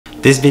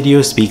This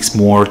video speaks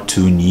more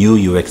to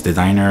new UX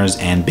designers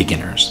and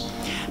beginners,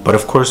 but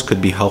of course could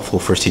be helpful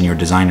for senior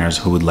designers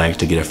who would like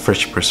to get a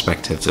fresh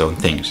perspective on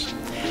things.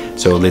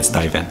 So let's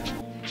dive in.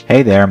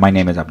 Hey there, my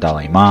name is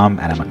Abdallah Imam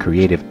and I'm a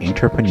creative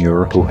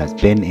entrepreneur who has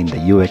been in the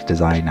UX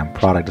design and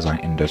product design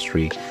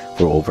industry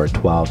for over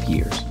 12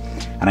 years.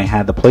 And I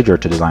had the pleasure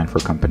to design for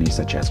companies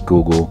such as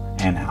Google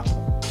and Apple.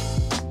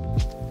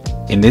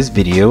 In this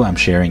video, I'm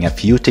sharing a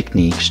few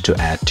techniques to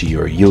add to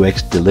your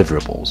UX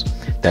deliverables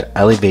that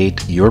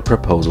elevate your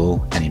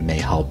proposal, and it may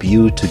help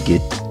you to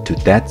get to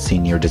that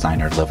senior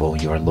designer level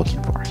you are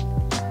looking for.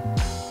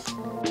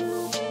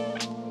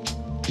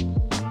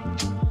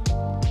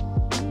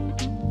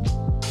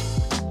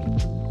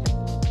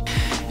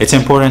 It's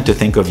important to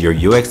think of your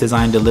UX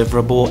design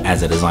deliverable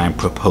as a design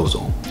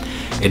proposal.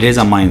 It is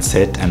a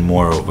mindset and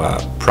more of a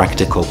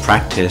practical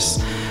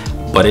practice,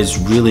 but it's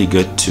really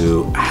good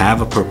to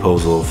have a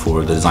proposal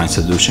for the design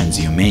solutions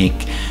you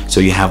make, so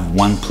you have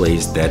one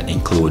place that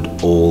include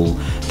all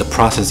the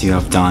process you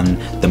have done,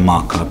 the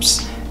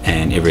mockups,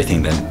 and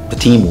everything that the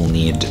team will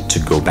need to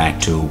go back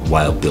to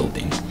while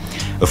building.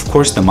 Of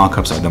course, the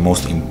mockups are the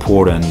most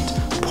important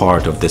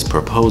part of this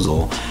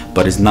proposal,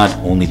 but it's not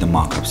only the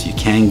mockups. You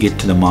can get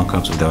to the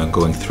mockups without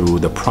going through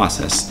the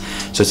process.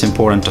 So it's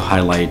important to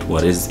highlight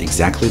what is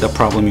exactly the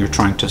problem you're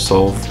trying to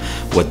solve,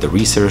 what the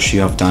research you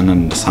have done,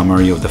 and the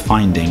summary of the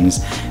findings,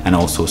 and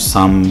also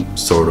some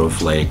sort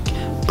of like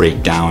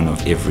breakdown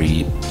of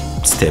every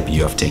step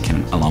you have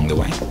taken along the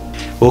way.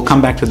 We'll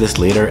come back to this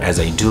later, as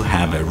I do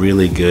have a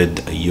really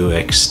good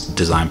UX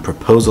design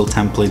proposal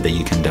template that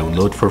you can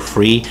download for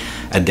free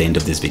at the end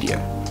of this video.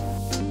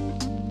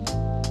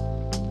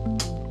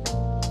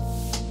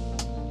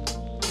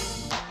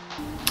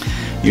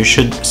 You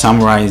should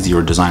summarize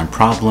your design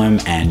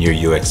problem and your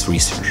UX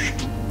research.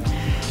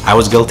 I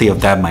was guilty of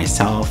that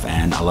myself,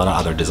 and a lot of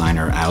other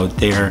designers out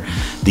there,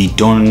 they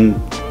don't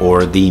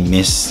or they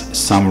miss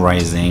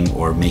summarizing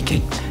or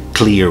making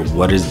clear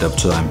what is the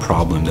design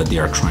problem that they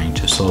are trying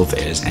to solve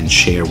is and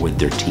share with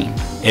their team.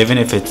 Even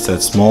if it's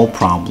a small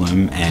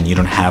problem and you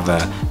don't have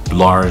a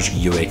large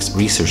UX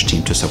research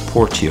team to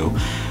support you,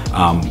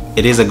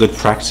 it is a good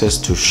practice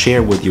to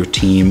share with your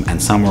team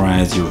and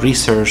summarize your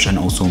research, and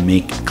also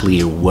make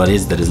clear what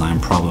is the design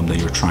problem that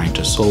you're trying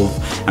to solve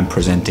and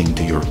presenting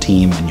to your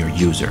team and your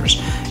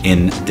users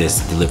in this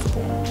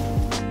deliverable.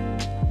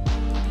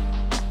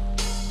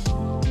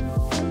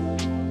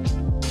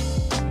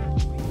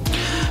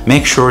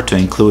 Make sure to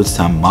include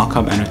some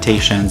mockup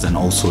annotations and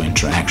also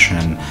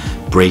interaction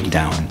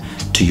breakdown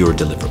to your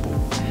deliverable.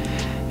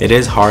 It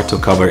is hard to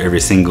cover every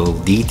single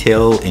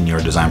detail in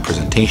your design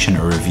presentation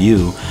or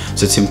review,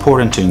 so it's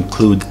important to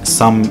include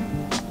some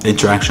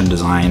interaction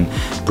design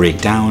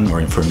breakdown or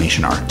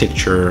information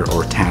architecture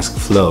or task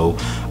flow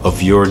of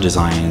your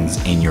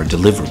designs in your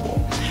deliverable.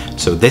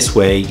 So this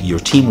way your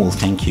team will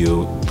thank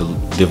you, the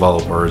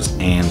developers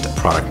and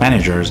product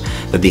managers,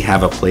 that they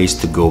have a place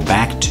to go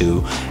back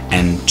to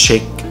and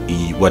check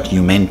what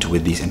you meant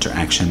with these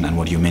interaction and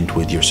what you meant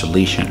with your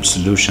solution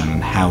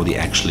and how they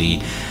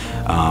actually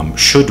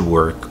should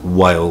work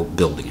while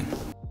building it.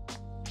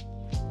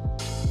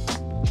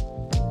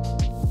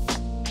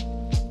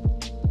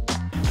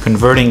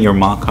 Converting your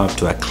mockup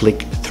to a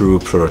click-through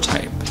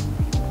prototype.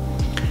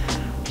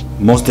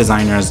 Most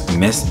designers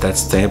miss that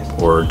step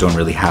or don't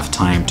really have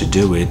time to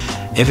do it.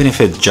 Even if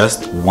it's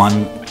just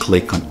one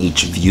click on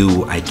each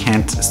view, I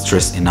can't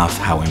stress enough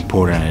how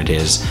important it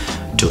is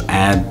to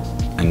add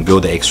and go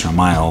the extra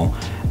mile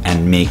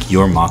and make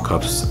your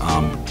mockups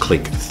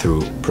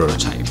click-through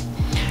prototype.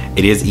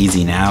 It is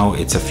easy now.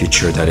 It's a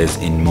feature that is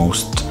in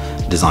most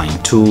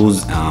design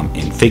tools,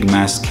 in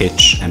Figma,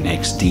 Sketch, and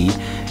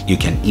XD. You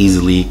can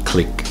easily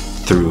click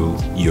through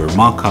your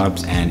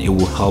mockups, and it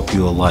will help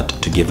you a lot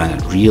to give a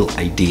real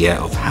idea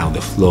of how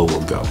the flow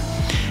will go.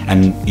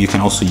 And you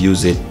can also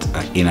use it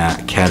in a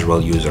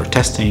casual user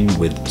testing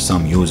with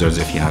some users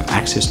if you have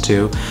access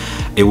to.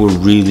 It will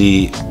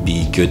really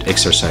be good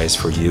exercise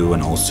for you,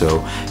 and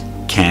also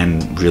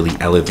can really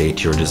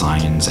elevate your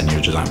designs and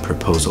your design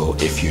proposal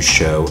if you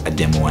show a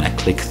demo and a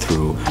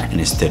click-through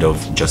instead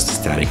of just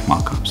static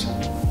mockups.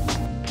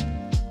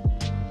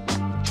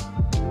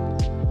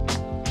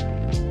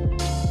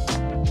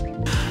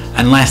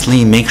 And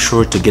lastly, make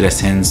sure to get a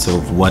sense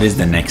of what is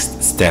the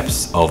next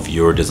steps of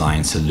your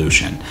design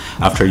solution.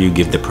 After you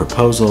give the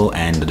proposal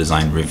and the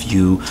design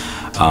review,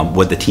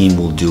 what the team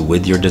will do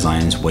with your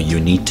designs, what you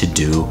need to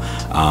do.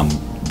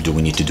 Do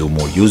we need to do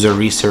more user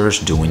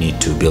research? Do we need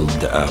to build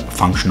a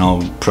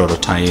functional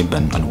prototype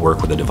and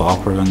work with the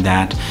developer on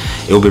that?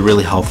 It will be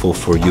really helpful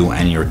for you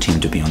and your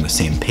team to be on the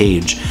same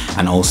page,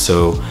 and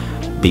also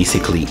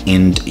basically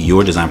end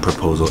your design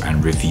proposal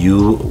and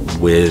review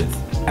with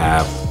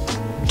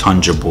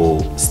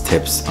tangible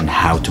steps on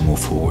how to move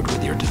forward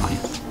with your design.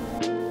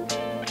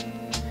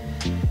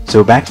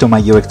 So back to my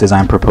UX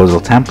design proposal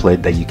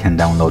template that you can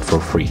download for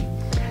free.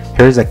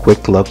 Here's a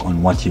quick look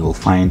on what you will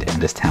find in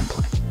this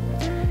template.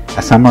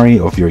 A summary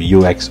of your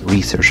UX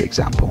research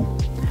example.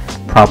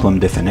 Problem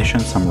definition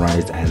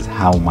summarized as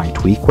how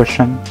might we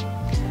question.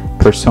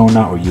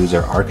 Persona or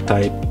user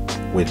archetype,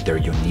 with their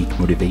unique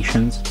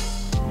motivations.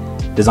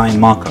 Design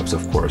mockups,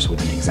 of course,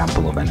 with an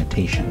example of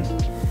annotation.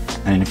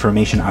 An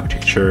information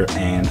architecture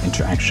and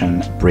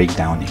interaction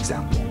breakdown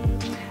example.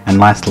 And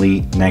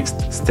lastly,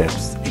 next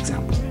steps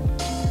example.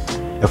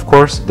 Of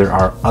course, there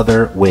are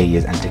other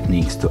ways and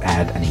techniques to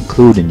add and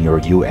include in your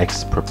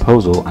UX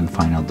proposal and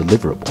final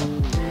deliverable.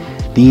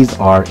 These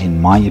are, in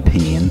my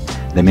opinion,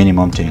 the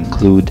minimum to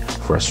include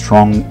for a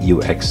strong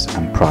UX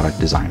and product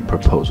design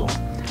proposal.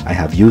 I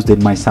have used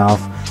it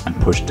myself and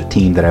pushed the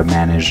team that I've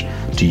managed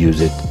to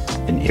use it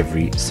in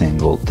every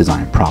single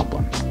design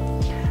problem.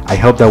 I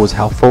hope that was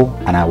helpful,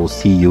 and I will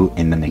see you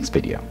in the next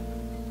video.